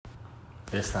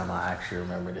This time I actually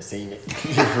remember to save it.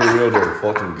 You're for real though,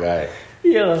 fucking guy.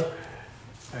 Yo.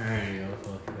 Alright, yo,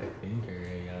 fuck I think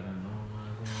already. I don't know what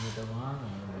I'm going with the manga,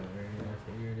 but we're gonna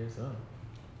figure this out.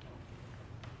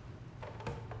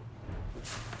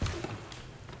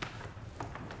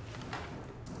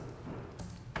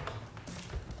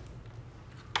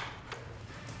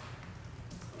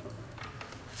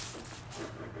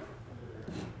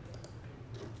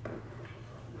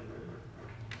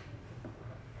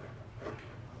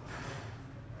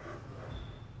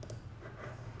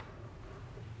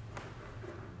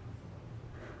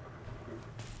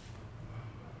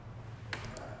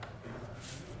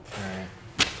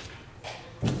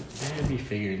 Be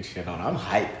figuring shit out. I'm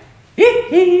hyped.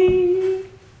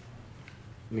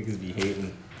 Niggas be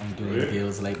hating. I'm doing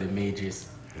deals like the majors.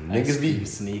 Niggas be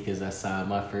sneakers. I saw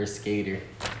my first skater.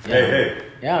 Yeah, hey.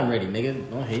 Yeah, I'm ready, nigga.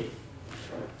 Don't hate.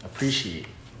 Appreciate.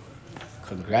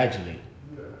 Congratulate.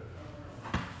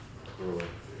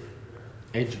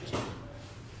 Educate.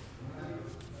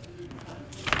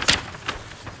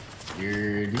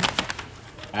 You're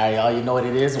alright, y'all. You know what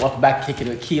it is. Welcome back, kicking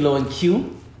with Kilo and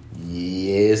Q.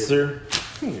 Yes, sir.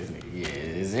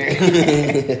 Yes,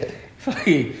 sir.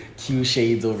 Fucking Q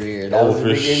shades over here. That was for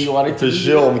the nigga you wanted to for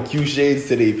sure. I'm Q shades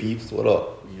today, peeps. What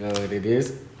up? You know what it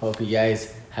is. Hope you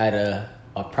guys had a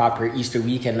proper Easter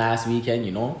weekend last weekend.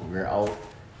 You know, we were out.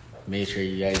 Made sure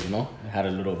you guys, had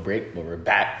a little break, but we're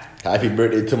back. Happy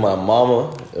birthday to my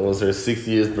mama. It was her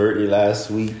 60th birthday last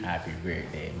week. Happy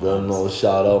birthday, Don't know,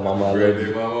 shout out, mama. I love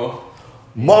you.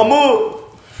 Mama.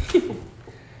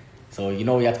 So,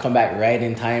 we have to come back right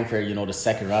in time for, the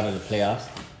second round of the playoffs.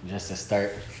 Just to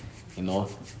start,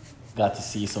 got to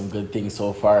see some good things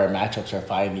so far. Our matchups are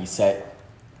finally set.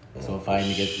 So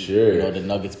finally get, the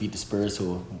Nuggets beat the Spurs,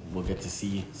 so we'll get to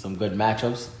see some good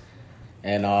matchups.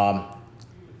 And,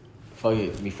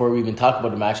 before we even talk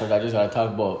about the matchups, I just got to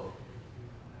talk about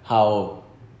how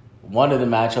one of the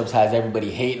matchups has everybody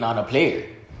hating on a player.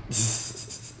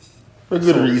 For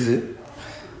good reason.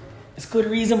 It's good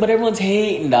reason, but everyone's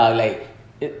hating, dog.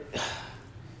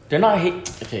 They're not hating.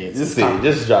 Okay, just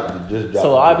drop it.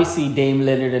 So obviously, Dame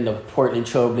Lillard and the Portland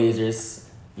Trailblazers,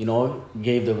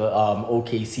 gave the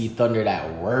OKC Thunder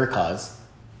that work, cause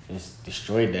just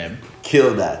destroyed them.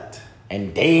 Kill that.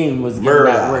 And Dame was giving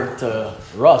that work to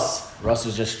Russ. Russ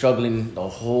was just struggling the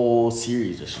whole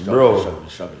series, just struggling.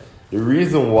 The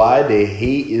reason why the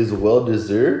hate is well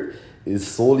deserved is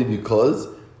solely because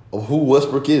of who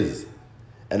Westbrook is.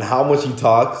 And how much he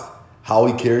talks, how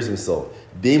he carries himself.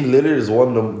 Dame Lillard is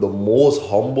one of the most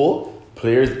humble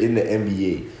players in the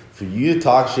NBA. For you to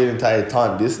talk shit and try to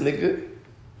taunt this nigga,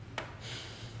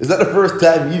 it's not the first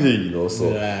time either,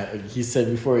 so. Yeah, he said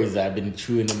before, I've been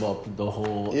chewing him up his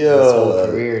whole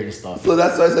career and stuff. So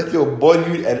that's why it's like, boy,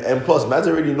 and plus, Matt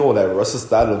already know that Russ's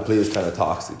style of play is kind of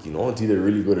toxic, It's either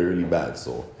really good or really bad,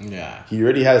 so. Yeah. He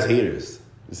already has haters.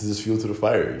 This is his fuel to the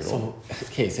fire, So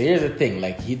here's the thing.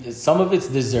 Some of it's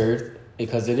deserved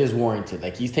because it is warranted.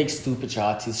 He takes stupid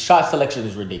shots. His shot selection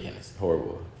is ridiculous.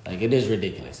 Horrible. It is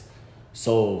ridiculous.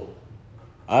 So,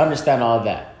 I understand all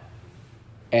that.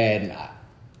 And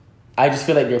I just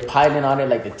feel like they're piling on it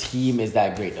like the team is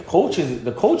that great. The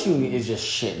coaching is just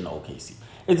shit in OKC.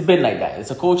 It's been like that.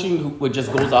 It's a coaching who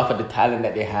just goes off of the talent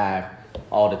that they have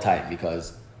all the time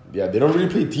because... Yeah, they don't really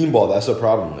play team ball. That's the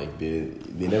problem. They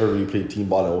never really played team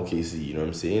ball in OKC. You know what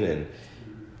I'm saying? And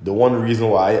the one reason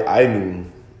why I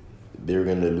knew they were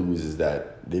gonna lose is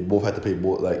that they both had to play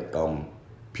both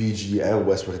PG and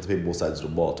Westbrook had to play both sides of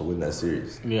the ball to win that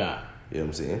series. Yeah, you know what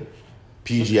I'm saying?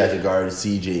 PG had to guard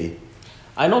CJ.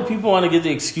 I know people want to give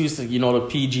the excuse that the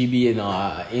PG being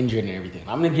injured and everything.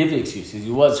 I'm gonna give the excuses.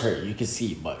 He was hurt. You can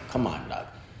see, but come on, dog.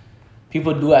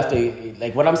 People do have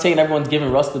to, what I'm saying everyone's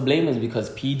giving Russ the blame is because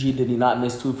PG, did he not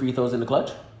miss 2 free throws in the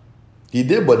clutch? He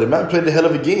did, but the man played a hell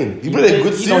of a game. He played a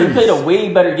good series. He played a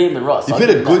way better game than Russ. He played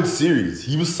a good series.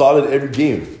 He was solid every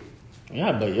game.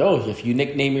 Yeah, but if you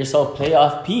nickname yourself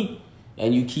Playoff P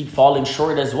and you keep falling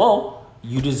short as well,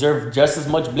 you deserve just as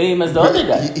much blame as the other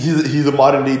guy. He's a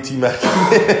modern day T-Mac.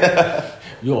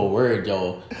 Has he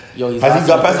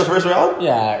got past the first round?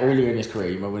 Yeah, earlier in his career.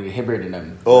 You remember when Hibbert and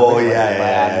them? Oh,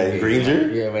 yeah. Granger?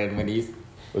 Yeah, when he's...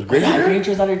 Was Granger? Yeah,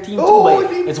 Granger's on their team too,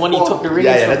 but it's when he took the reins.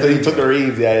 Yeah, that's when he took the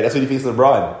reins. Yeah, that's when he faced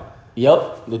LeBron.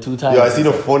 Yep, the 2 times. Yo, I seen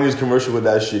the funniest commercial with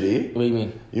that shit, eh? What do you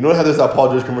mean? You know how there's that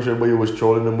Paul George commercial everybody was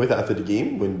trolling him with after the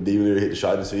game when David hit the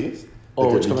shot in his face? The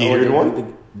Gatorade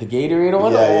one? The Gatorade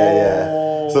one? Yeah.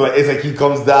 So it's like he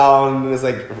comes down and it's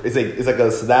like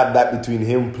a snap back between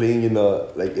him playing in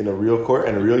a real court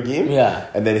and a real game. Yeah.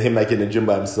 And then him in the gym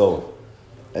by himself.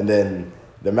 And then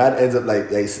The man ends up like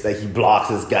he blocks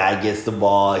this guy, gets the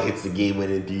ball, hits the game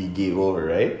winning three, game over,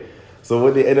 right? So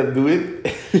what they end up doing,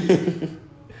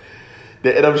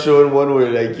 they end up showing one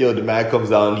where like, yo, the man comes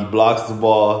down, he blocks the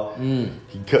ball,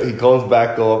 he comes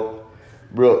back up.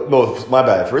 Bro, no, my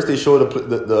bad. First they show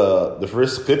the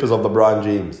first clip is of LeBron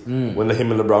James when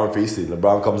him and LeBron facing.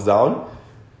 LeBron comes down,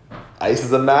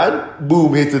 ices a man,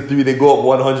 boom, hits a three. They go up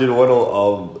 100,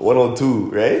 102,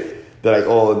 right? They're like,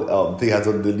 oh, Thing has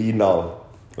the lead now.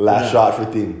 Last shot for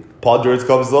Thing. Paul George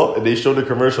comes up and they show the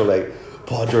commercial like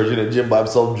Paul George in the gym by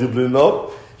himself dribbling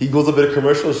up. He goes up in a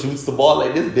commercial, shoots the ball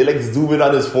like this. They like zoom in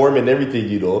on his form and everything,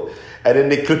 you know. And then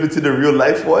they clip it to the real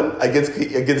life one against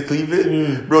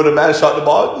Cleveland. Bro, the man shot the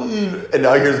ball. And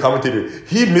now here's the commentator.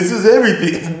 He misses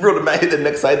everything. Bro, the man hit the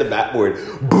next side of the backboard.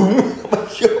 Boom. I'm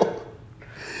like, yo.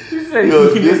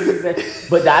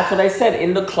 But that's what I said.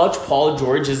 In the clutch, Paul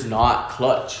George is not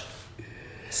clutch.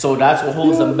 So that's what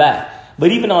holds them back. But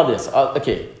even all this,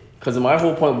 okay, because my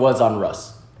whole point was on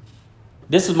Russ.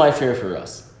 This was my fear for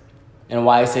Russ. And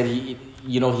why I said he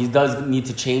does need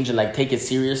to change and like take it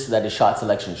serious so that his shot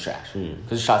selection is trash. Because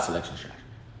his shot selection is trash.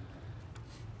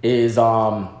 Is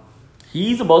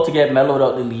he's about to get Melo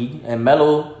out the league, and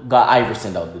Melo got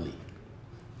Iverson out the league.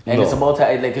 And it's about to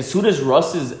like as soon as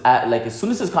Russ is at like as soon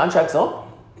as his contract's up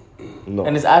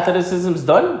and his athleticism's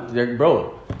done,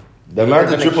 bro. The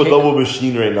man's a triple-double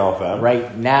machine right now, fam.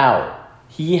 Right now.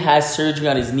 He has surgery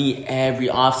on his knee every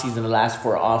offseason, the last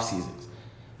 4 offseasons.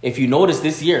 If you notice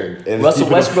this year, Russell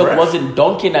Westbrook wasn't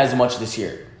dunking as much this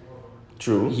year.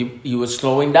 True. He was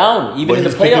slowing down, even in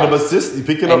the playoffs. Picking up assists. He's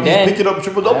picking up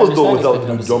triple-doubles though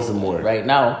without jumping more. Right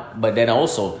now. But then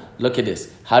also, look at this.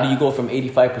 How do you go from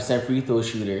 85% free throw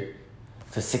shooter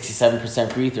to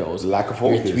 67% free throws? Lack of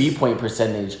focus. Your 3-point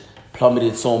percentage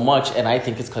plummeted so much, and I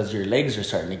think it's because your legs are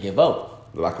starting to give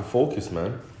out. Lack of focus,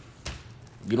 man.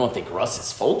 You don't think Russ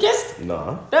is focused?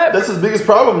 Nah. That's his biggest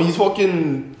problem. He's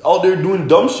fucking out there doing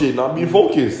dumb shit, not being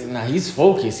focused. Nah, he's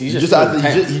focused. He's just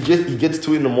he gets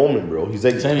to it in the moment, bro. He's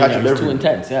like Patrick Beverly. He's too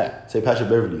intense, yeah. Say Patrick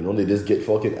Beverly, you know, they just get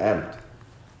fucking amped.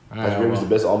 Patrick Beverly's the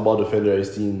best on-ball defender I've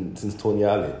seen since Tony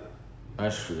Allen.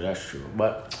 That's true.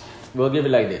 But we'll give it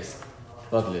like this.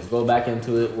 Fuck this. Go back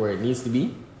into it where it needs to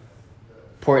be.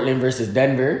 Portland versus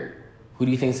Denver. Who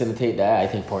do you think's going to take that? I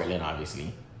think Portland,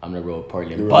 obviously. I'm going to roll with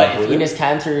Portland. But if Enes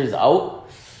Kanter is out...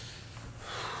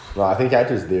 No, I think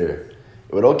Kanter's there.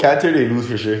 Without Kanter, they lose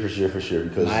for sure.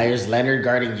 Because Myers Leonard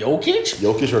guarding Jokic?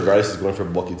 Jokic, regardless, is going for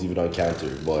buckets even on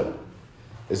Kanter. But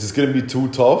it's just going to be too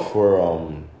tough for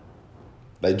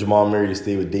like Jamal Murray to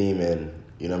stay with Dame and,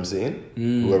 you know what I'm saying?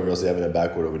 Whoever else they have in the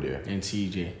backcourt over there. And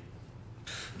TJ.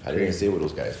 I didn't stay with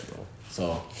those guys, bro.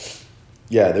 So...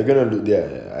 Yeah, they're going to do...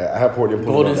 Yeah, I have Portland.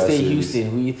 Golden State,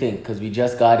 Houston, who you think? Because we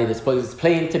just got it. It's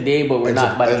playing today, but we're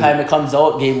not. By the time it comes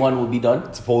out, game 1 will be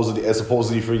done. Supposedly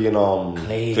freaking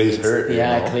Clay's hurt.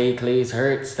 Yeah, Clay's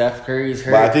hurt. Steph Curry's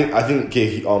hurt. But I think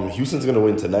Houston's going to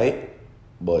win tonight,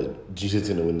 but G-Shit's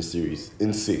going to win the series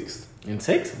in 6. In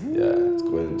 6? Yeah,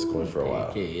 it's going for a while.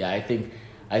 Okay, yeah, I think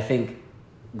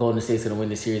Golden State's going to win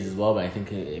the series as well, but I think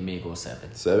it may go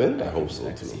 7. 7? I hope so,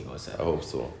 too. I hope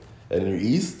so. And in your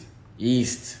East?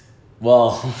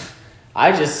 Well,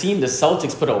 I just seen the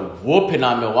Celtics put a whooping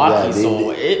on Milwaukee,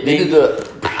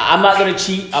 I'm not gonna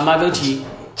cheat.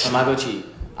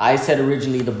 I said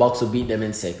originally the Bucks would beat them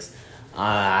in 6.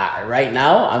 Right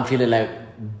now, I'm feeling like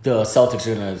the Celtics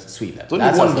are gonna sweep them.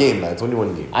 It's only one game, man. It's only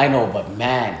one game. I know, but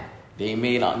man, they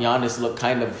made Giannis look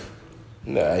kind of.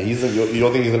 Nah, you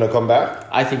don't think he's gonna come back?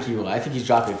 I think he will. I think he's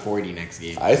dropping 40 next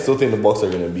game. I still think the Bucks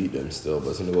are gonna beat them still, but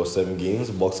it's gonna go 7 games.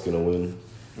 The Bucks gonna win.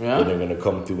 Yeah. Then they're gonna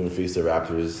come through and face the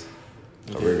Raptors.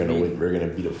 We're gonna win. We're gonna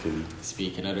beat up Philly.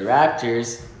 Speaking of the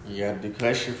Raptors, you got the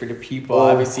question for the people.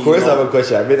 Obviously, of course, I have a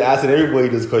question. I've been asking everybody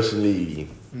this question lately.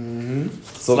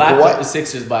 So Kawhi, the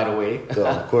Sixers, by the way. So,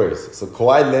 of course. So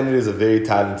Kawhi Leonard is a very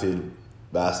talented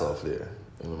basketball player.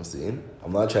 You know what I'm saying?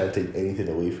 I'm not trying to take anything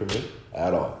away from him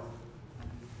at all.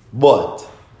 But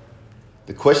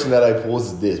the question that I pose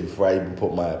is this: before I even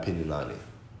put my opinion on it,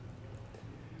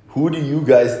 who do you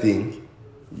guys think?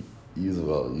 Use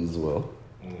well. You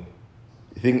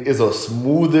think is a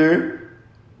smoother,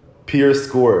 pure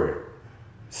scorer,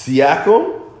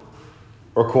 Siakam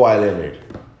or Kawhi Leonard?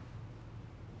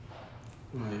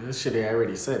 This shit I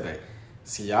already said. Like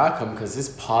Siakam, because his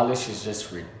polish is just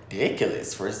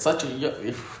ridiculous for such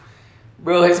a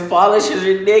bro. His polish is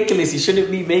ridiculous. He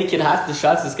shouldn't be making half the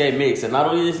shots this guy makes, and not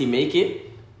only does he make it,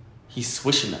 he's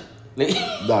swishing them.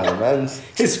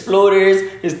 His floaters,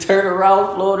 his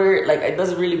turnaround floater, like it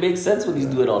doesn't really make sense when he's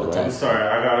doing it all the time. I'm sorry,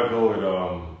 I gotta go with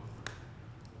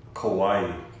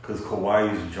Kawhi, because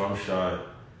Kawhi's jump shot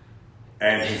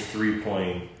and his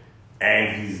 3-point,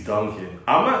 and he's dunking.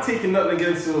 I'm not taking nothing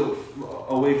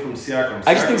away from Siakam.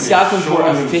 I just think is Siakam's more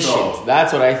showing efficient. himself.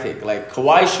 That's what I think. Like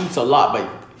Kawhi shoots a lot, but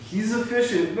He's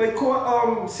efficient. Like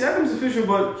Siakam's efficient,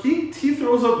 but he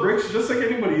throws up bricks just like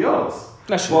anybody else.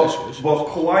 That's true. But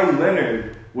Kawhi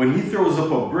Leonard, when he throws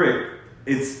up a brick,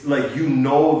 it's like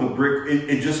the brick.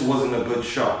 It just wasn't a good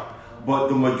shot. But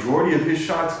the majority of his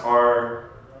shots are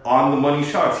on the money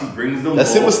shots. He brings them.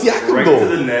 That's it with Siakam, right though.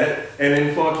 to the net, and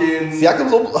then fucking.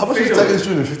 Siakam's how much is Fade Siakam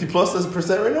away. shooting?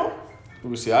 50% right now? who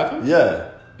Siakam?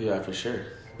 Yeah. Yeah, for sure.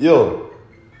 Yo,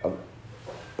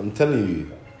 I'm telling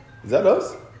you, is that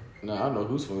us? No, I don't know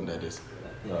whose phone that is.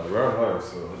 No, we're on hard,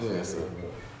 so. Yeah, so.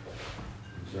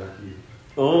 Jackie.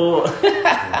 Oh.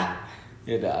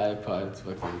 Yeah, the iPod's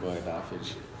fucking going off and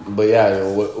shit. But yeah,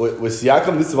 yo, with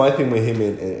Siakam, this is my thing with him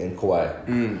and Kawhi.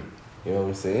 You know what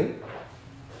I'm saying?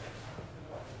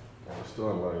 I'm still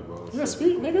on line, bro. Yeah,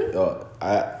 speak, nigga.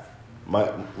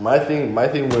 My thing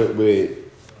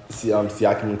with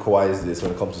Siakam and Kawhi is this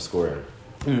when it comes to scoring.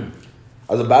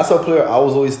 As a basketball player, I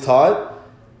was always taught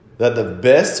that the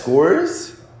best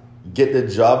scorers get the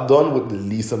job done with the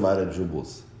least amount of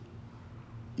dribbles.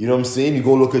 You know what I'm saying? You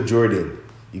go look at Jordan.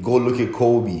 You go look at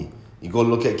Kobe. You go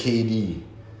look at KD.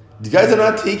 The guys are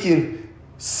not taking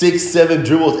 6-7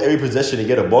 dribbles every possession to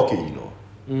get a bucket, you know.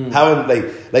 Having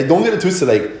like don't get it twisted.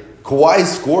 Like Kawhi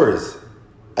scores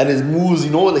and his moves,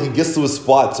 you know, like he gets to a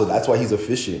spot, so that's why he's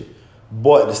efficient.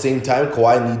 But at the same time,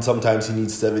 Kawhi sometimes he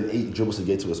needs 7-8 dribbles to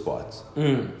get to his spots.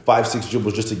 5-6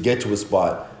 dribbles just to get to a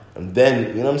spot. And then,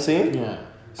 you know what I'm saying? Yeah.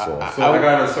 So I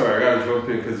gotta jump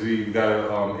in because we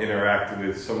gotta interact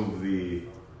with some of the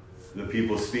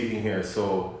people speaking here.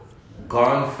 So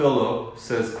Gone Phillip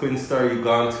says, Quinn Star, you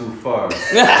gone too far.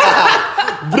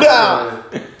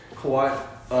 Kawhi,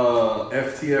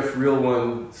 FTF Real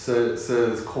One says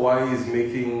Kawhi is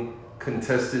making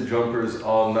contested jumpers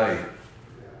all night.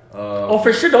 Oh,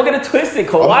 for sure. Don't get it twisted.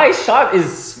 Kawhi's shot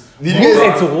is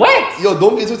it's wet. Yo,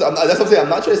 don't get twisted. That's what I'm saying. I'm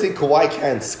not trying to say Kawhi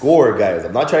can't score, guys.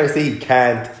 I'm not trying to say he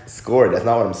can't score. That's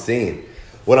not what I'm saying.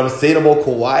 What I'm saying about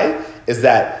Kawhi is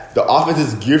that the offense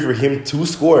is geared for him to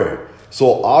score.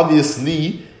 So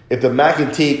obviously, if the man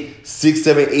can take 6,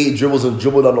 7, 8 dribbles and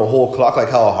dribble down the whole clock like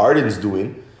how Harden's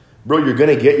doing, bro, you're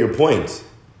gonna get your points.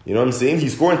 You know what I'm saying?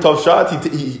 He's scoring tough shots.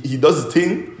 He does his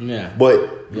thing. Yeah. But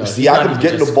Yo, he's not Siakam's even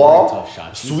getting just the ball, scoring tough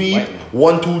shots. He's sweep,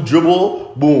 white, 1-2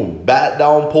 dribble, boom, bat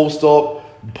down, post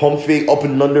up, pump fake, up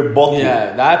and under bucket.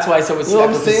 Yeah, that's why I said with You know what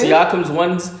I'm Siakam, the saying? Siakam's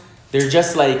ones, they're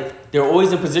just like, they're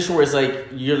always in a position where it's like,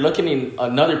 you're looking in,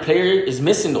 another player is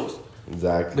missing those.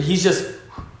 Exactly. But he's just,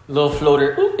 little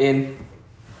floater, in,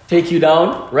 take you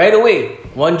down right away.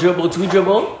 1 dribble, 2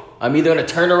 dribble. I'm either going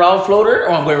to turn around floater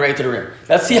or I'm going right to the rim.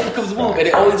 That's Siakam's move, and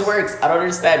it always works. I don't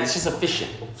understand. It's just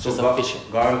efficient. It's just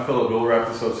efficient. Gone Phillip, we'll wrap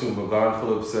this up soon, but Gone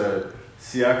Phillip said,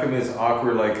 Siakam is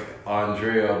awkward like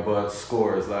Andrea, but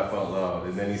scores, laugh out loud.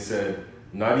 And then he said,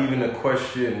 not even a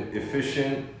question,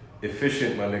 efficient,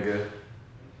 my nigga.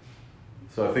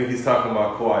 So I think he's talking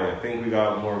about Kawhi. I think we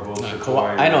got more votes for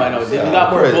Kawhi. I know. Yeah, We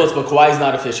got more great. votes, but Kawhi's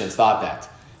not efficient. Stop that.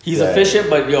 He's Yeah. efficient,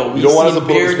 but yo, we've don't want us seen to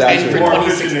put up Bear the 10 stats for here. More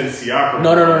 26. efficient than Siakam.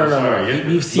 No. Sorry.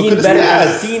 We've Look seen at the better. stats.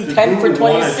 We've seen The 10 for dude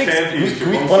won a 26. championship.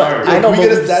 We- I'm we- sorry. I know, Can we but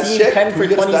get a we've stats seen check? 10 Can for we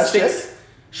get a stats 26 check?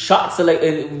 shots. So like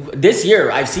this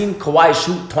year, I've seen Kawhi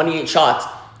shoot 28 shots,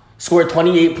 score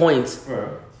 28 points, Right.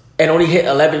 and only hit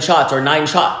 11 shots or 9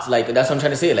 shots. Like that's what I'm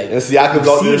trying to say. Like And Siakam's we've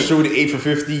out there seen it. shooting 8 for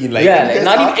 15. Like, Yeah, what like you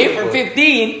not guys even 8 talking for about?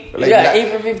 15. Like Yeah, that-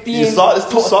 8 for 15. You saw it's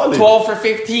too solid. 12 for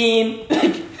 15.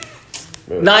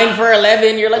 9 for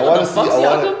 11. You're like, I what want the to fuck, see.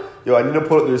 Siakam? I need to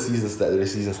put up their season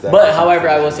stat. But however,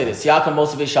 I will say this: Siakam,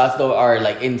 most of his shots though are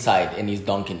like inside, and he's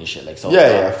dunking and shit. Like so.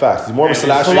 Yeah, facts. He's more of a And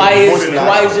slasher. Kawhi He's is more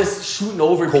Kawhi is slasher. just shooting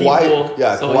over Kawhi, people.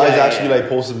 yeah, So, Kawhi's actually like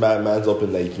posting mans up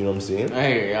and like, you know what I'm saying? I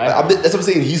hear you. That's what I'm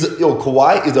saying.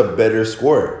 Kawhi is a better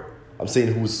scorer. I'm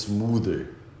saying who's smoother.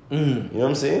 You know what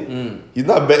I'm saying? He's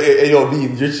not better.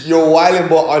 Bean, you're wilding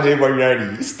about Andre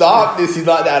Bargnani. Stop this. He's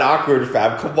not that awkward,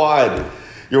 fam. Come on.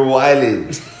 You're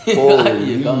wilding.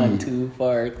 You're going too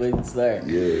far, Quinn Star.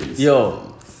 Yes.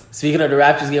 Yo, speaking of the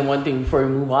Raptors game, one thing before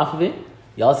we move off of it,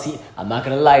 y'all see, I'm not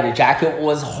gonna lie, the jacket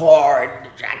was hard.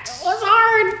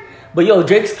 But yo,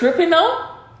 Drake's tripping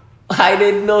now? I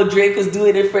didn't know Drake was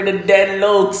doing it for the dead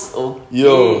lokes.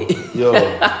 Okay.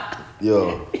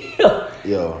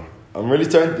 Yo. I'm really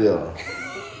starting to.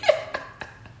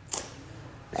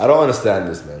 I don't understand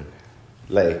this, man.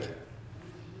 Like,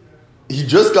 he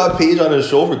just got Paige on his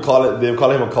show for they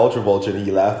call him a culture vulture, and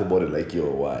he laughed about it. Like, yo,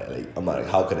 why? Like, I'm not. Like,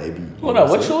 how can I be? Hold on,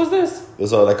 what show is this? It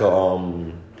was like a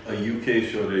a UK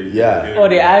show. Yeah. Oh,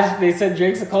 they said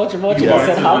Drake's a culture vulture. Yeah.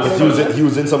 They said how He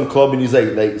was in some club and he's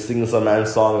like singing some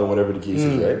man's song or whatever the case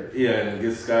is, right? Yeah, and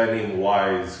this guy named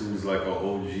Wise, who's like an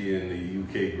OG in the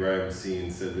UK grime scene,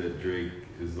 said that Drake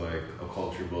is like a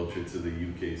culture vulture to the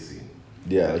UK scene.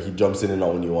 Yeah, like he jumps in and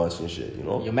out when he wants and shit, you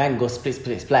know? your man go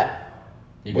splat.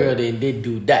 Your girl did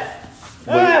do that.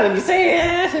 But- When you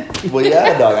say it. But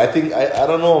yeah, dog, I think I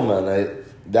don't know, man.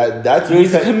 That to Yo,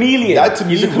 he's a chameleon. That to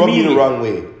He's me a rubbed me the chameleon. wrong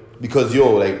way because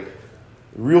like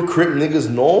real crip niggas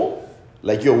know,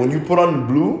 like when you put on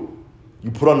blue,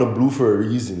 you put on the blue for a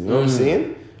reason. You know what I'm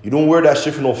saying? You don't wear that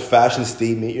shit for no fashion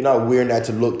statement. You're not wearing that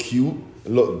to look cute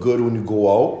and look good when you go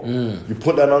out. You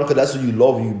put that on because that's what you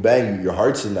love. You bang. Your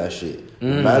heart's in that shit.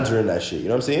 Your man's are in that shit. You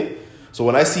know what I'm saying? So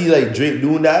when I see like Drake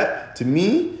doing that, to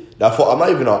me, I'm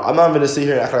not gonna sit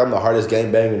here and act like I'm the hardest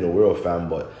gangbang in the world, fam.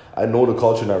 But I know the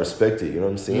culture and I respect it. You know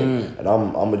what I'm saying? And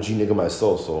I'm a G nigga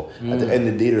myself. So at the end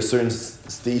of the day, there's certain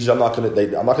stages I'm not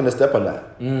gonna step on that.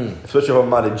 Especially if I'm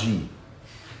not a G.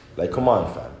 Like, come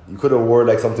on, fam. You could have wore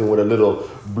like something with a little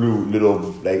blue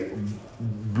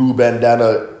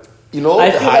bandana. You know,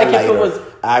 I feel like if it highlighter, was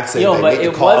accent, yo, like, but make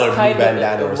it the collar was kind blue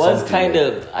bandana or of. It was something, kind like.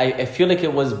 of. I feel like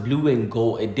it was blue and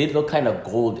gold. It did look kind of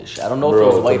goldish. I don't know if Bro,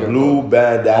 it was white the or blue gold.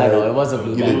 bandana. I know it was a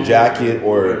blue Either bandana. jacket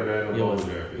or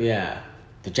Yeah,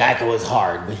 the jacket was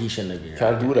hard, but he shouldn't have been.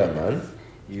 can't do that, man.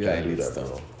 You Can't gotta do get that, stuff.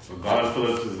 bro. So Don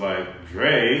Phillips is like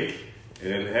Drake,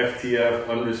 and then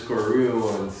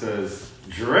FTF_real1 says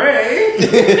Drake.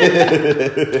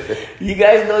 You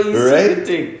guys know you see Right? the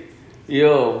thing.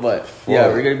 Yo, but yeah,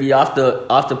 we're gonna be off the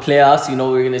playoffs. You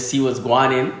know, we're gonna see what's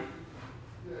going in.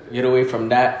 Get away from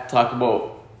that. Talk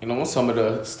about some of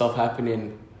the stuff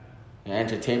happening in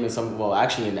entertainment.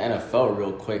 Actually in the NFL,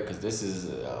 real quick, because this is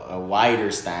a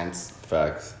wider stance.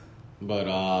 Facts. But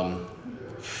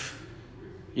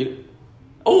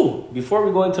before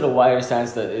we go into the wider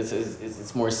stance, that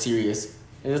it's more serious.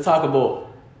 Let's talk about.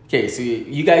 Okay, so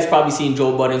you guys probably seen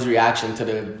Joe Budden's reaction to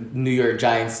the New York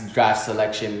Giants draft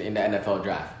selection in the NFL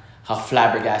draft. How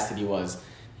flabbergasted he was.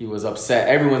 He was upset.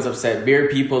 Everyone's upset. Bear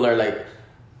people are like,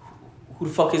 who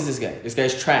the fuck is this guy? This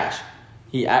guy's trash.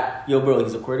 Bro,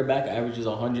 he's a quarterback, averages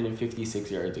 156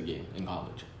 yards a game in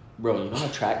college. Bro, you know how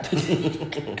trash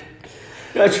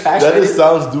That just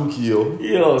sounds dookie, yo.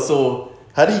 Yo, so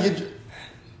How do you get?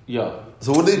 yo.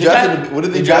 So what did they They draft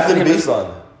drafted him him based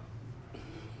on?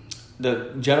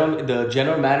 The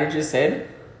general manager said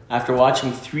after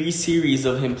watching 3 series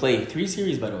of him play, 3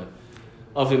 series by the way,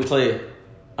 of him play,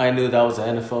 I knew that was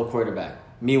an NFL quarterback.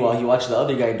 Meanwhile, he watched the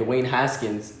other guy, Dwayne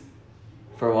Haskins,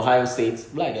 from Ohio State's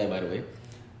black guy by the way,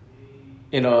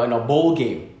 in a bowl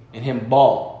game, and him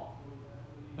ball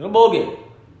in a bowl game.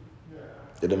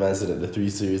 Did the man say that the 3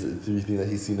 series, the 3 things that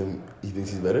he's seen him, he thinks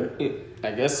he's better?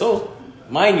 I guess so.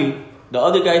 Mind you, the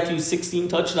other guy threw 16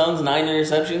 touchdowns, 9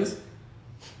 interceptions.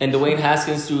 And Dwayne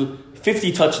Haskins threw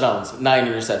 50 touchdowns, 9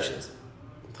 interceptions.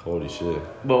 Holy shit.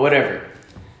 But whatever.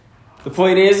 The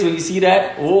point is, when you see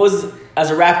that, as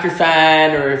a Raptor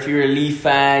fan, or if you're a Leaf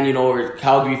fan, or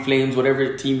Calgary Flames,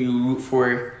 whatever team you root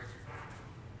for,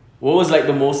 what was like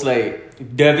the most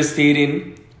like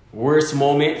devastating, worst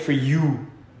moment for you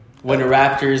when the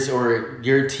Raptors or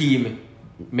your team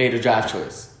made a draft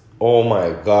choice? Oh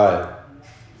my god.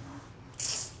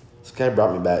 This guy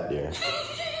brought me back there.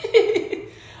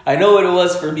 I know what it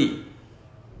was for me.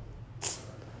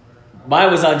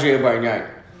 Mine was Andrea Bargnani.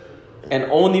 And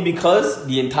only because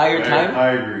the entire time,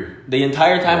 I agree.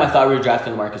 I thought we were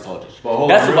drafting Marcus Aldridge. But hold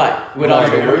That's on, why. With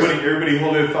Andrea. everybody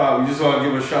hold it fine. We just want to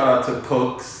give a shout out to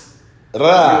Cooks. Give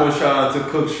Ra. a shout out to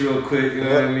Cooks real quick. You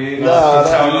know what I mean? Nah,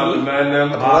 Shout out to man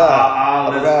them.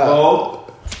 Let's go.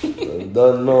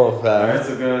 Don't know, fam. Alright,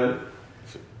 so good.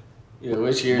 Yeah,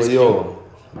 which year's But yo,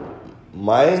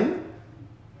 mine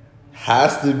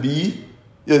has to be.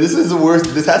 Yo, this is the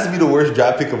worst. This has to be the worst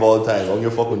draft pick of all time. I don't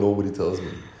give a fuck what nobody tells me.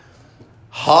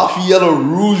 Rafael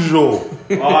Arujo.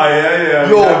 Oh yeah.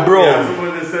 Yo, bro. Yeah,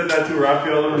 someone that said that to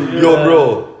Rafael Arujo. Yo,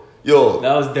 bro. Yo.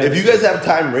 That was if you guys have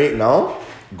time right now,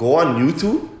 go on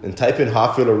YouTube and type in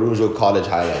Rafael Arujo college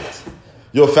highlights.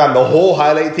 Yo, fam, the whole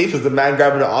highlight tape is the man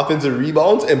grabbing the offensive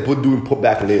rebounds and doing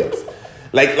putback layups.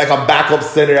 Like a backup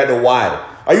center at the wide.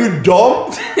 Are you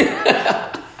dumb?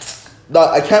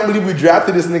 Nah, I can't believe we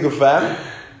drafted this nigga, fam.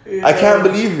 Yeah. I can't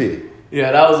believe it.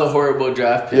 Yeah, that was a horrible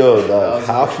draft pick. Yo, dog.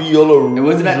 Rafael Arujo. And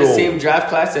wasn't that the same draft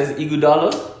class as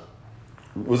Iguodala?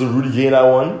 Was it Rudy Gay that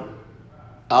one?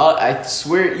 I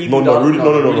swear Iguodala. No. Rudy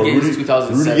Gay was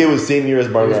 2007. Rudy Gay was same year as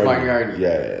Bargnani. It was Bargnani.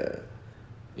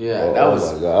 Yeah, that was.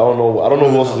 Oh my god, I don't know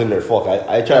who else was in there. Fuck,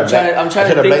 I tried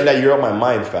to blank that year out my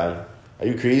mind, fam. Are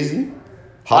you crazy?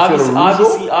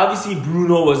 Obviously,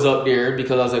 Bruno was up there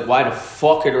because I was like, why the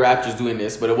fuck are the Raptors doing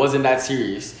this? But it wasn't that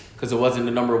serious because it wasn't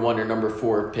the number 1 or number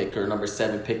 4 pick or number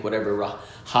 7 pick, whatever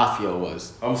Rafael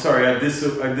was. I'm sorry, I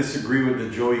disagree with the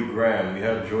Joey Graham. We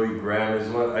have Joey Graham as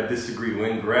well. I disagree.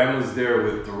 When Graham was there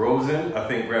with DeRozan, I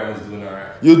think Graham was doing all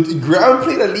right. Yo, Graham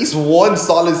played at least one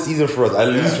solid season for us. At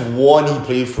least one he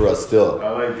played for us still.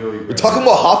 I like Joey Graham. We're talking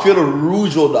about Rafael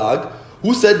Arujo, dog.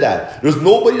 Who said that? There's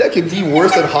nobody that can be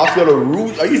worse than Rafael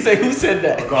Arujo. Are you saying who said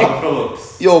that? God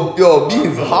Phillips. Yo,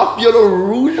 means Rafael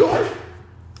Arujo?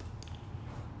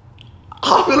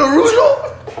 Rafael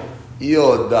Arujo?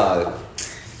 Yo, dog.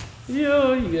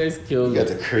 Yo, you guys killed me. You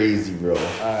guys are crazy, bro.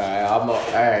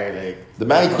 Alright, like the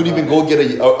man couldn't even go get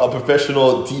a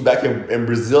professional tee back in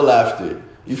Brazil after.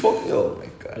 You fucking, oh my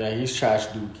god. Yeah, he's trash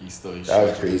dookie still. That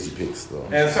was crazy picks though.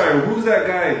 And sorry, who's that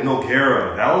guy?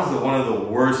 Nogueira. That was one of the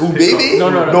worst. Who, pickups. Baby?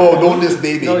 No, don't diss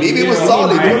Baby. No, Baby was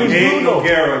solid. I hate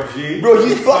Nogueira, G. Bro,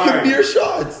 he's blocking beer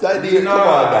shots. That nigga, come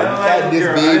on, man. You can't diss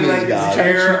Baby, guys.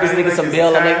 Trying to shoot this nigga some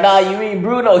bail. I'm like, nah, you mean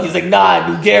Bruno? He's like, nah,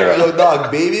 Nogueira. Yo,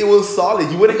 dog, Baby was solid.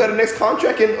 He went and got a next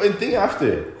contract and thing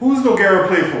after. Who's Nogueira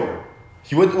play for?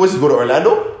 He went. Was he go to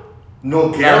Orlando?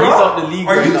 Nogueira? He's out the league.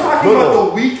 Are you right talking now? about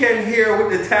the weekend here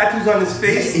with the tattoos on his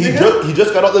face? He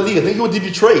just got out the league. I think he went to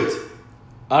Detroit.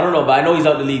 I don't know, but I know he's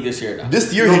out the league this year now.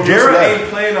 This year he just Nogueira left. ain't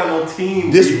playing on no team.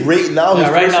 This rate now, his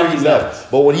right first now year he he's left.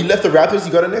 But when he left the Raptors,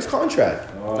 he got a next contract.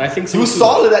 I think so. He was too.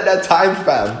 solid at that time,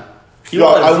 fam.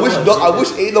 I wish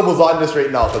A-Dub was on this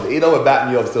right now because A-Dub would back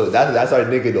me up still. That's our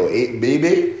nigga though.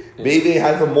 Baby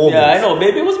has some moments. Yeah, I know.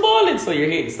 Baby was balling, so you're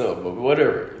hating stuff, but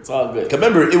whatever. It's all good.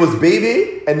 Remember, it was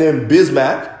Baby and then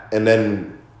Bismack and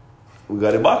then we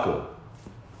got Ibaka.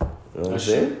 You know what I'm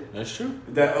saying? That's true.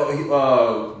 That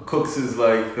Cooks is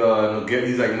like Nogueira.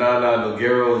 He's like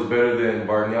Nogueira is better than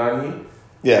Bargnani.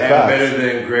 Yeah, and facts. better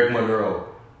than Greg Monroe.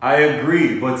 I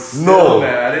agree, but still,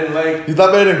 man, I didn't like. He's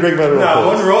not better than Greg Monroe.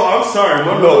 Nah, Monroe. I'm sorry,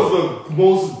 Monroe's the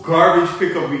most garbage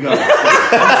pickup we got. I'm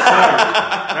sorry.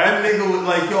 That nigga was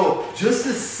like, yo, just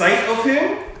the sight of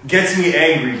him gets me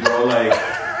angry, bro. Like,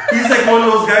 he's like one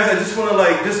of those guys I just want to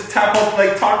like just tap up,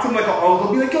 like talk to him like an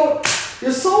uncle, be like, yo,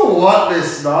 you're so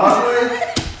whatless, dog.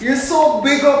 Like, you're so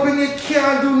big up and you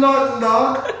can't do nothing,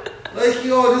 dog. Like,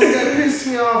 yo, this guy pissed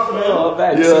me off, man. Oh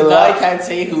man, Yeah, so now like- I can't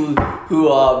say who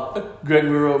Greg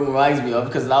Monroe reminds me of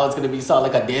because now it's gonna be sound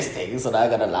like a diss thing, so now I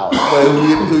gotta allow it. We're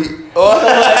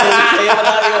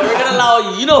gonna allow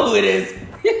you. You know who it is.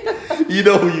 You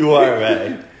know who you are,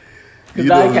 man. Because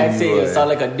now I can't say it sound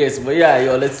like a diss, but yeah,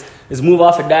 yo, let's move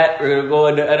off of that. We're gonna go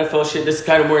into NFL shit. This is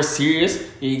kind of more serious.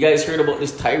 You guys heard about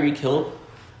this Tyreek Hill,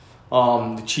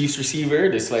 the Chiefs receiver?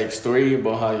 This like story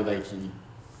about how he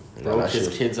broke his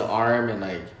kid's arm and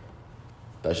like.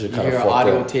 That shit You kind of hear fucked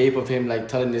audio up. tape of him like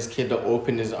telling this kid to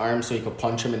open his arm so he could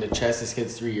punch him in the chest. This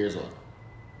kid's 3 years old.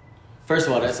 First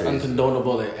of all, that's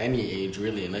uncondonable at any age,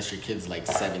 really, unless your kid's like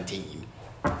 17.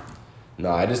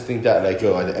 Nah, I just think that like,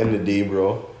 yo, at the end of the day,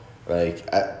 bro, like,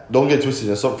 don't get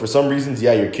twisted. For some reasons,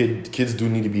 yeah, your kids do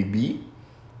need to be beat.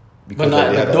 But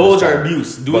not, like, those are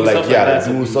abuse. Doing but like, stuff yeah, like that's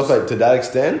doing abuse. stuff like to that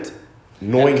extent,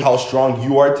 knowing how strong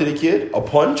you are to the kid, a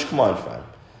punch, come on, fam.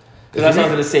 Because that's what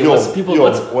I was gonna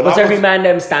say. What's every man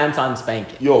them stance on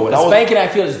spanking? Spanking I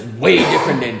feel is way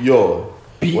different than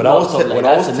beating when I was up. when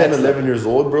I was 10, 11 years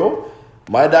old, bro,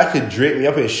 my dad could drape me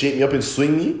up and shake me up and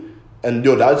swing me, and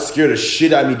yo, that would scare the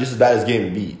shit out of me just as bad as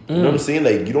getting beat. You know what I'm saying?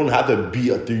 Like, you don't have to beat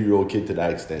a 3-year-old kid to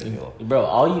that extent, yo. Bro,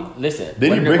 all you listen. Did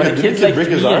when the kid break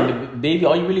his arm? Baby,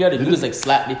 all you really gotta do is like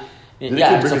slap me. Did the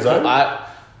kid break his arm?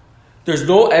 There's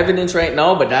no evidence right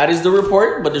now, but that is the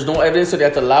report. But there's no evidence, so they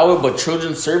have to allow it. But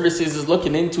Children's Services is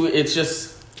looking into it. It's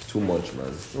just too much,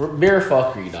 man. Beer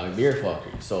fuckery, dog. Beer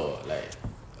fuckery. So like,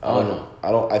 I don't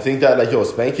know. I think that like, yo,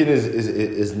 spanking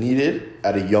is needed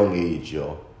at a young age,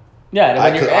 yo. Yeah,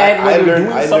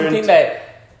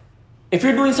 if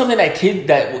you're doing something that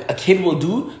a kid will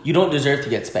do, you don't deserve to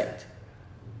get spanked.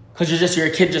 Because you're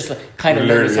a kid, just like, kind of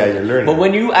learning something. You're learning. But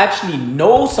when you actually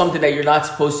know something that you're not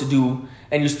supposed to do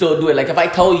and you still do it, like if I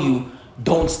tell you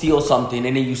don't steal something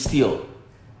and then you steal,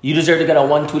 you deserve to get a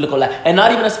 1-2 little laugh. And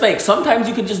not even a spank. Sometimes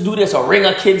you can just do this or ring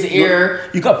a kid's ear.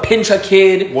 You can pinch a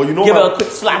kid. Well, you know give a quick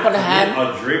slap on the hand.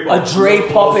 A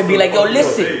drape up and be like, yo,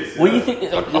 listen. What do you think?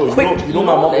 You know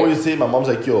my mom always say, my mom's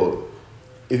like, yo,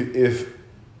 if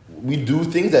we do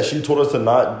things that she told us to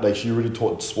not, like she really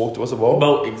spoke to us about.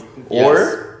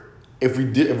 Or if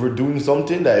we're doing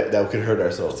something that could hurt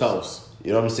ourselves.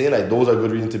 You know what I'm saying? Like, those are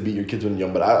good reasons to beat your kids when you're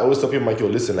young. But I always tell people, like, yo,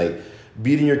 listen, like,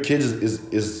 beating your kids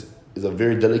is a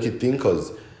very delicate thing,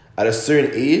 because at a certain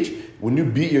age, when you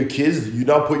beat your kids, you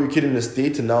now put your kid in a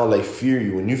state to now like fear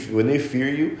you. When they fear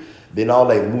you, they now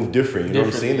like move different. You know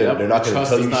what I'm saying? Yep. They're not gonna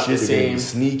Trust tell is you not shit. the They're gonna be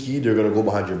same. sneaky. They're gonna go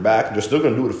behind your back. They're still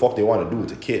gonna do what the fuck they want to do.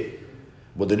 It's a kid,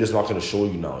 but they're just not gonna show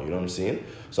you now. You know what I'm saying?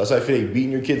 So that's why I feel like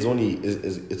beating your kids only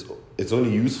it's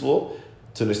only useful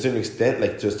to a certain extent,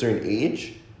 like to a certain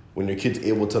age, when your kid's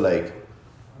able to like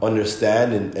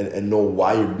understand and know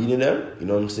why you're beating them. You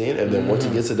know what I'm saying? And then once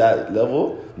it gets to that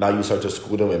level, now you start to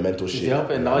school them in mental shit.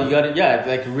 Yep, and now you gotta,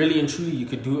 like really and truly, you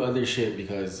could do other shit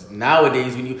because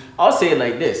nowadays I'll say it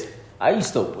like this. I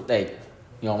used to, like,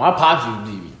 my pops used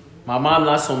to beat me. My mom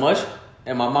not so much,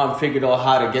 and my mom figured out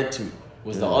how to get to me,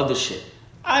 was the other shit.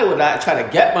 I would not try to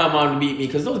get my mom to beat me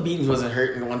because those beatings wasn't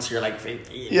hurting once you're like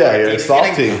 15. Yeah, you're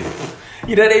exhausting.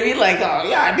 You know what I mean? Like, oh,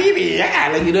 yeah, beat me, yeah.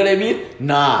 Like, you know what I mean?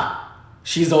 Nah.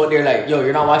 She's out there like, yo,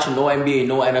 you're not watching no NBA,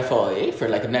 no NFL, for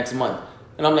like the next month.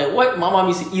 And I'm like, what? My mom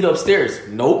used to eat upstairs.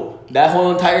 Nope. That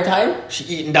whole entire time, she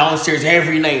eating downstairs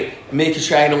every night, making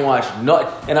sure I don't watch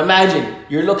nothing. And imagine,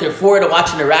 you're looking forward to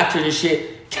watching the Raptors and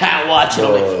shit, can't watch it.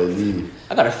 I'm like,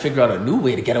 I gotta figure out a new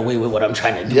way to get away with what I'm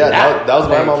trying to do. Yeah, now. that was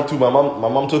my mom too. My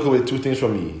mom took away two things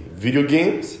from me: video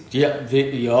games. Yeah,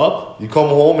 yup. You come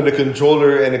home and the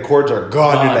controller and the cords are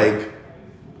gone.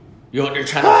 You're like, they're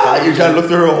trying to find you're trying to look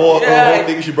through her whole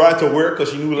thing. She brought it to work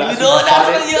because she knew last week.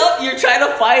 You're trying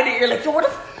to find it. You're like, yo, what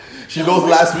the she knows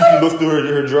last week you looked through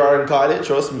her drawer and caught it.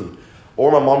 Trust me. Or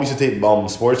my mom used to take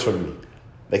sports from me.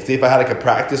 Like, say if I had like a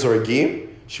practice or a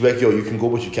game, she'd be like, yo, you can go,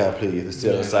 but you can't play. You have to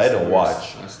sit outside and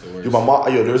watch. That's the worst.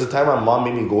 There was a time my mom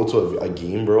made me go to a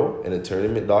game, bro, in a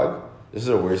tournament, dog. This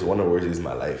is one of the worst days of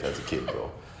my life as a kid, bro.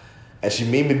 And she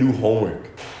made me do homework.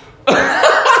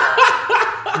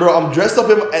 Bro, I'm dressed up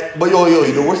but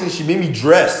the worst thing, she made me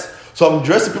dress. So I'm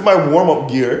dressed up in my warm-up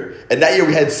gear. And that year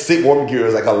we had sick warm-up gear. It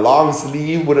was like a long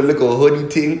sleeve with a little hoodie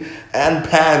thing and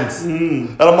pants.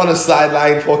 And I'm on the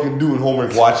sideline fucking doing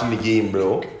homework, watching the game,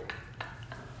 bro.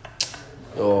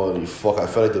 Holy fuck, I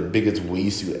felt like the biggest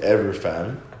waste you ever,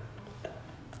 fam.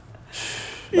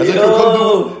 I was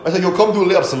like, yo, come do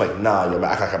layups. I'm like, nah, yo,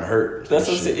 man, act like I'm hurt. That's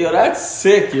what sick. Yo, that's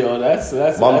sick, yo. That's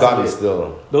Mom that's got me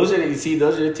still. Those are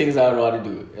the things I would want to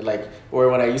do. Like, or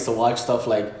when I used to watch stuff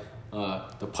like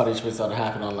the punishments that would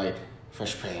happen on like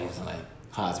Fresh Prince and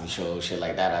like Cosby Show, shit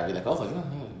like that. I'd be like, oh,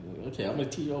 okay, I'm gonna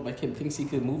teach you. My kid thinks he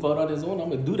could move out on his own.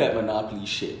 I'm gonna do that Monopoly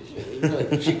shit.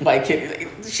 Like, my kid, like,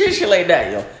 shit like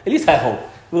that, yo. At least I hope.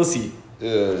 We'll see.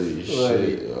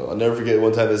 Shit. I'll never forget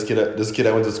one time this kid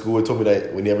I went to school with told me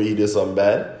that whenever he did something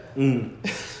bad,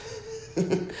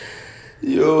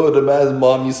 yo, the man's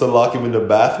mom used to lock him in the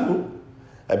bathroom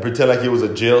and pretend like it was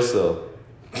a jail cell.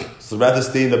 So the man had to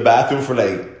stay in the bathroom for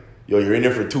like, yo, you're in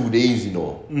there for 2 days, you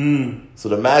know. So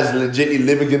the man's legitly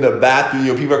living in the bathroom.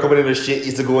 Yo, people are coming in the shit. He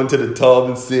used to go into the tub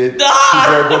and sit. People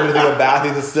are going into the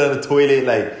bathroom to sit on the toilet,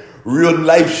 like real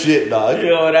life shit, dog.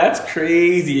 Yo, that's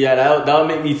crazy. Yeah, that'll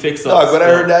make me fix up. Dog, when I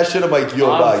heard that shit, I'm like, yo,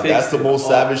 dog, that's the most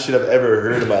savage shit I've ever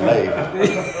heard in my life.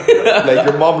 Like,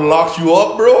 your mom locked you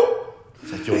up, bro?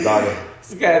 It's like, yo, dog.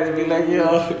 This guy had to be like,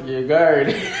 yo, your guard.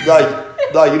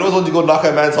 Dog, you know when you go knock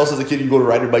on a man's house as a kid, you go to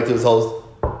ride your bike to his house.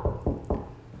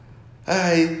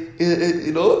 Hi,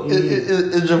 is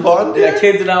Javon there? Yeah,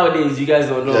 kids nowadays, you guys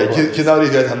don't know. Yeah, kids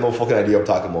nowadays, guys have no fucking idea what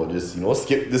I'm talking about. Just,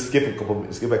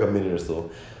 skip like a minute or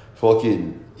so.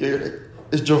 Fucking, you're like,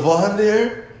 is Javon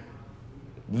there?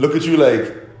 Look at you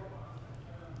like,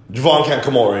 Javon can't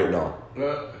come out right now.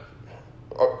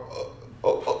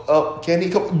 Can he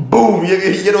come? Boom!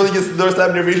 You know, he gets the door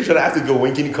slammed in their face, trying to ask to go.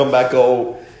 When can he come back?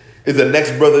 Oh, is the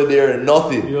next brother there and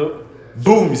nothing? Yep.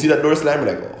 Boom! You see that door slam?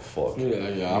 You're like, oh fuck.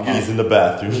 Yeah. He's in the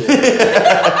bathroom.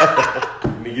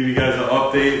 Let me give you guys an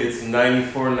update. It's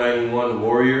 94-91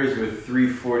 Warriors with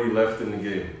 3:40 left in the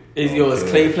game. Is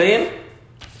Clay playing?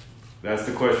 That's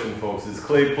the question, folks. Is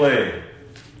Clay playing?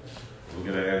 We'll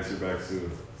get an answer back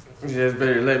soon. You just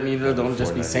better let me know. Don't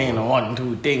just be saying a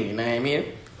 1-2 thing. You know what I mean?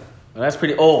 Well, that's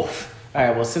pretty. All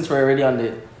right. Well, since we're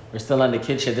still on the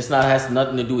kid shit. This has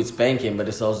nothing to do with spanking, but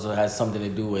this also has something to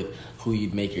do with who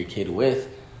you'd make your kid with.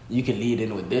 You can lead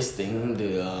in with this thing,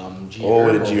 the G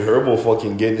Herbo. The G Herbo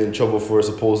fucking getting in trouble for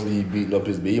supposedly beating up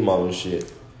his baby mom and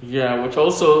shit. Yeah, which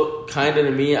also kind of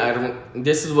to me,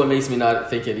 this is what makes me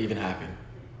not think it even happened.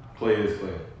 Clay is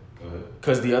playing. Go ahead.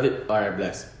 Because alright,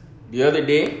 bless. The other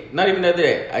day, not even the other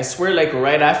day, I swear like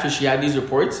right after she had these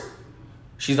reports,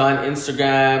 she's on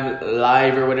Instagram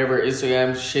Live or whatever,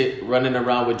 Instagram shit, running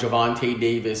around with Javonte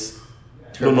Davis.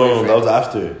 No, that was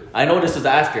after. I know this was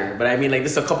after, but I mean like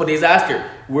this is a couple days after.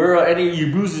 Where are any of your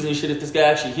bruises and shit if this guy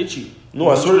actually hit you? No,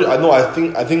 I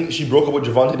think she broke up with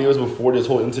Javonte Davis before this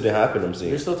whole incident happened, I'm saying.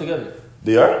 They're still together.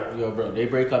 They are? Yo, bro, they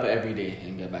break up every day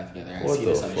and get back together. I What see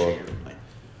the this on the fuck? shit. Like,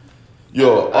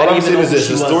 Yo, all I I'm didn't saying even is know this: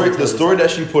 who the she was story, until the this story happened.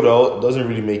 that she put out doesn't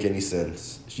really make any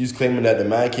sense. She's claiming that the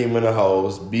man came in the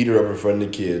house, beat her up in front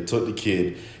of the kid, took the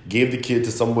kid, gave the kid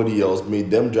to somebody else, made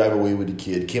them drive away with the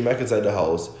kid, came back inside the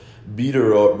house, beat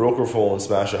her up, broke her phone,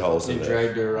 smashed her house, They and left.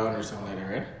 dragged her around or something like that,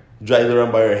 right? Dragged her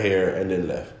around by her hair, and then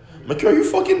left. Like, are you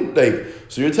fucking like?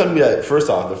 So you're telling me that first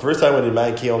off, the first time when the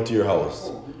man came up to your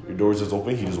house, your doors just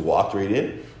open, he just walked right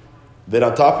in. Then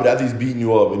on top of that, he's beating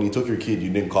you up, and he took your kid.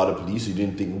 You didn't call the police. You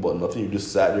didn't think about nothing. You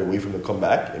just sat there waiting for him to come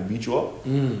back and beat you up.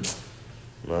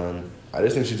 Man, I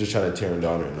just think she's just trying to tear him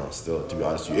down right now. Still, to be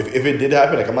honest with you, if it did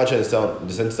happen, like I'm not trying to sound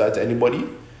desensitized to anybody.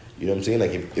 You know what I'm saying?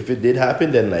 Like if it did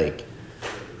happen, then like,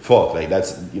 fuck, like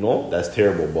that's that's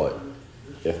terrible. But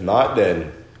if not,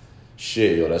 then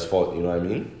shit, yo, that's fault. You know what I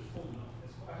mean?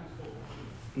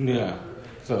 Yeah.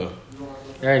 So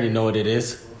you already know what it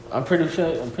is. I'm pretty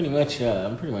much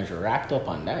wrapped up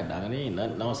on that, dog. There ain't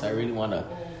nothing else I really wanna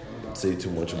Say too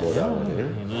much about that one. You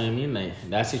know what I mean? Like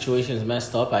that situation is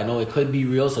messed up. I know it could be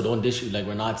real, so don't dish. Like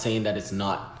we're not saying that it's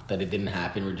not, that it didn't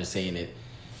happen. We're just saying it.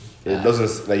 It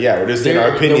doesn't like we're just saying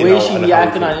our opinion. The way she on be how we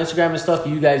acting feel. on Instagram and stuff,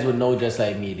 you guys would know just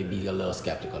like me to be a little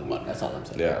skeptical. But that's all I'm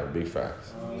saying. Yeah, big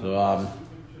facts. So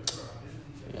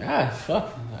yeah,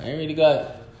 fuck. I ain't really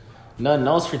got nothing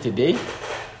else for today.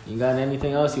 You got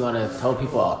anything else you want to tell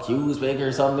people? Accused Baker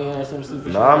or something or some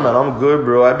stupid Nah, shit? man, I'm good,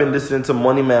 bro. I've been listening to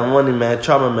Money Man,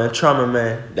 Trauma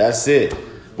Man. That's it.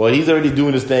 But he's already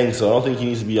doing his thing, so I don't think he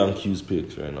needs to be on Q's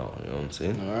picks right now. You know what I'm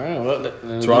saying? All right.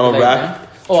 Well, Toronto like rap. that.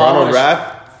 Oh, I Toronto wanna-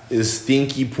 rap is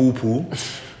stinky poo poo.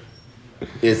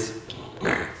 It's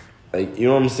like, you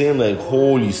know what I'm saying? Like,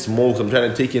 holy smokes! I'm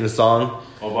trying to take in the song.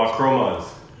 What about Chromas?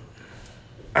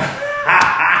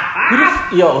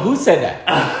 Yo, who said that?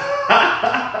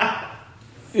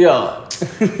 Yo.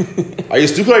 Are you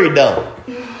stupid or are you dumb?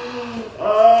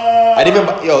 I didn't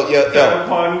even yo.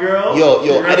 Tampon girl. Yo,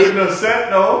 You I didn't- repping the set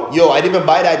though. Yo, I didn't even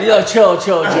buy that. Yo, chill.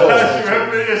 You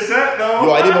repping your set though.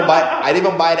 Yo, I didn't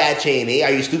even buy that chain, eh?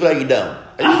 Are you stupid or are you dumb?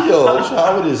 Yo,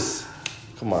 how it is?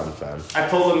 Come on, fam. I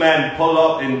told the man pull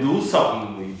up and do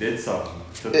something. He did something.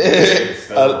 Took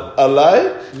the A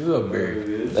lie? You a bird.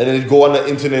 And then go on the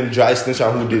internet and dry snitch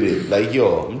on who did it. Like,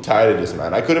 yo, I'm tired of this,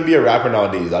 man. I couldn't be a rapper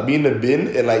nowadays. I'll be in the bin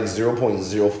in like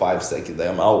 0.05 seconds. Like,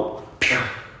 I'm out.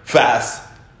 Fast.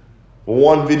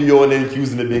 One video and then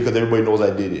Q's in the bin because everybody knows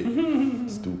I did it.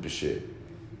 Stupid shit.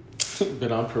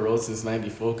 Been on parole since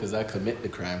 94 because I commit the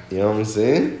crime. You know what I'm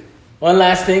saying? One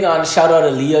last thing, on shout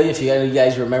out Aaliyah. If you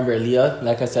guys remember Aaliyah,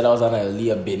 like I said, I was on a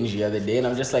Aaliyah binge the other day, and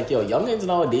I'm just like, yo, youngins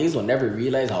nowadays will never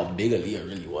realize how big Aaliyah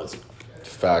really was.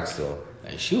 Facts, though.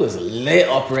 Like, she was lit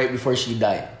up right before she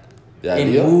died. Yeah, in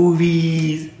Aaliyah?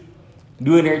 movies,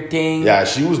 doing her thing. Yeah,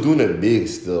 she was doing it big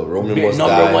still. Roman Big Must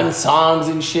number Die. one songs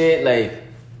and shit. Like,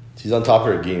 She's on top of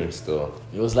her game still.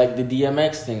 it was like the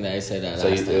DMX thing that I said that It's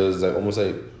last like, time. it was like almost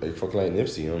like fucking like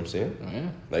Nipsey, you know what I'm saying? Yeah,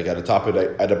 Like at the top of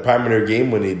at the prime of their game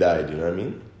when they died, you know what I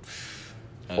mean?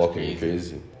 that's Fucking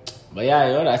crazy. But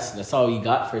yeah, yo, that's all we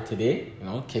got for today. You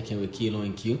know, kicking with Kilo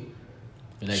and Q.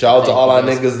 We'd like Shout out to thank all you our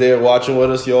guys. niggas there watching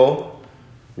with us, yo.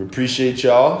 We appreciate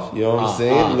y'all. You know what I'm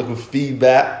saying? Looking for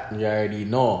feedback. You already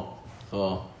know.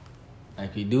 So,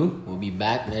 like we do, we'll be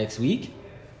back next week.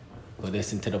 Go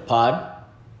listen to the pod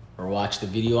or watch the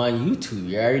video on YouTube.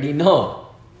 You already know.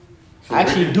 So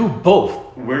Actually, do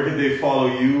both. Where can they follow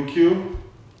you, Q?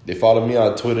 They follow me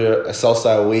on Twitter at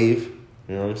Southside Wave.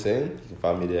 You know what I'm saying? You can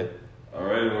find me there. All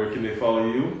right, and where can they follow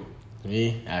you?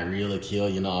 Me, at Real Akil,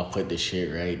 you know, I'll put the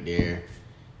shit right there.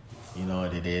 You know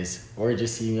what it is. Or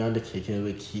just see me on the Kicking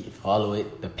with Q. Follow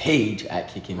it, the page at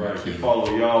Kicking Right, with you Q.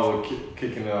 follow y'all with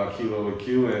Kicking Kilo with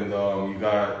Q, and you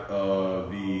got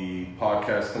the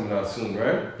podcast coming out soon,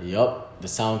 right? Yup. The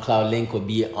SoundCloud link will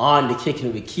be on the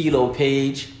Kicking with Kilo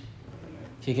page.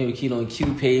 Kicking with Kilo and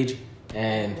Q page.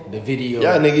 And the video.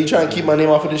 Yeah, nigga, you trying to keep my name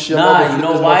off of this shit? I'm Nah, gonna you flip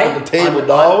know this why? motherfucking table, On-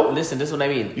 dog. listen, this is what I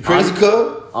mean. You crazy,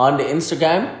 cuz? On the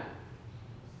Instagram,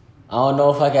 I don't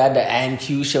know if I can add the and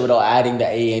Q shit without adding the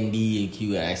A and D and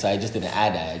Q. So I just didn't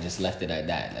add that. I just left it at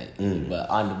that.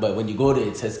 Like, but when you go to it,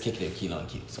 it says Kick It Kilo and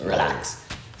Q. So relax.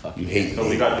 Fuck You hate So we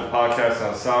me. got the podcast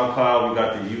on SoundCloud, we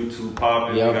got the YouTube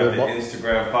popping, Yeah, we got we're the bo-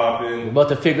 Instagram We're popping. about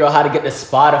to figure out how to get the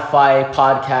Spotify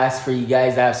podcast for you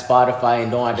guys that have Spotify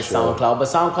and don't have the Sure. SoundCloud. But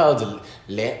SoundCloud's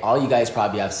lit. All you guys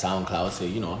probably have SoundCloud, so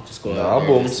you know, just go. Nah, out there,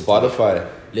 boom. listen Spotify. to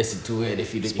it. Listen to it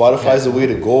if you. Spotify's the way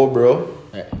to go, bro.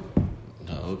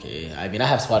 Oh, okay. I mean, I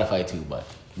have Spotify too, but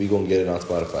We gonna get it on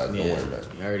Spotify. Don't yeah, worry, man.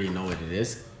 you already know what it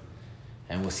is.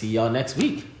 And we'll see y'all next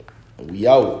week. We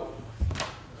out.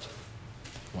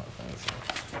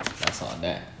 That's all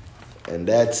that. And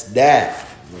that's that.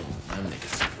 Them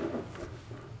niggas.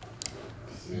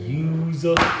 Use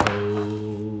a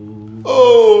hoe.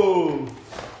 Oh.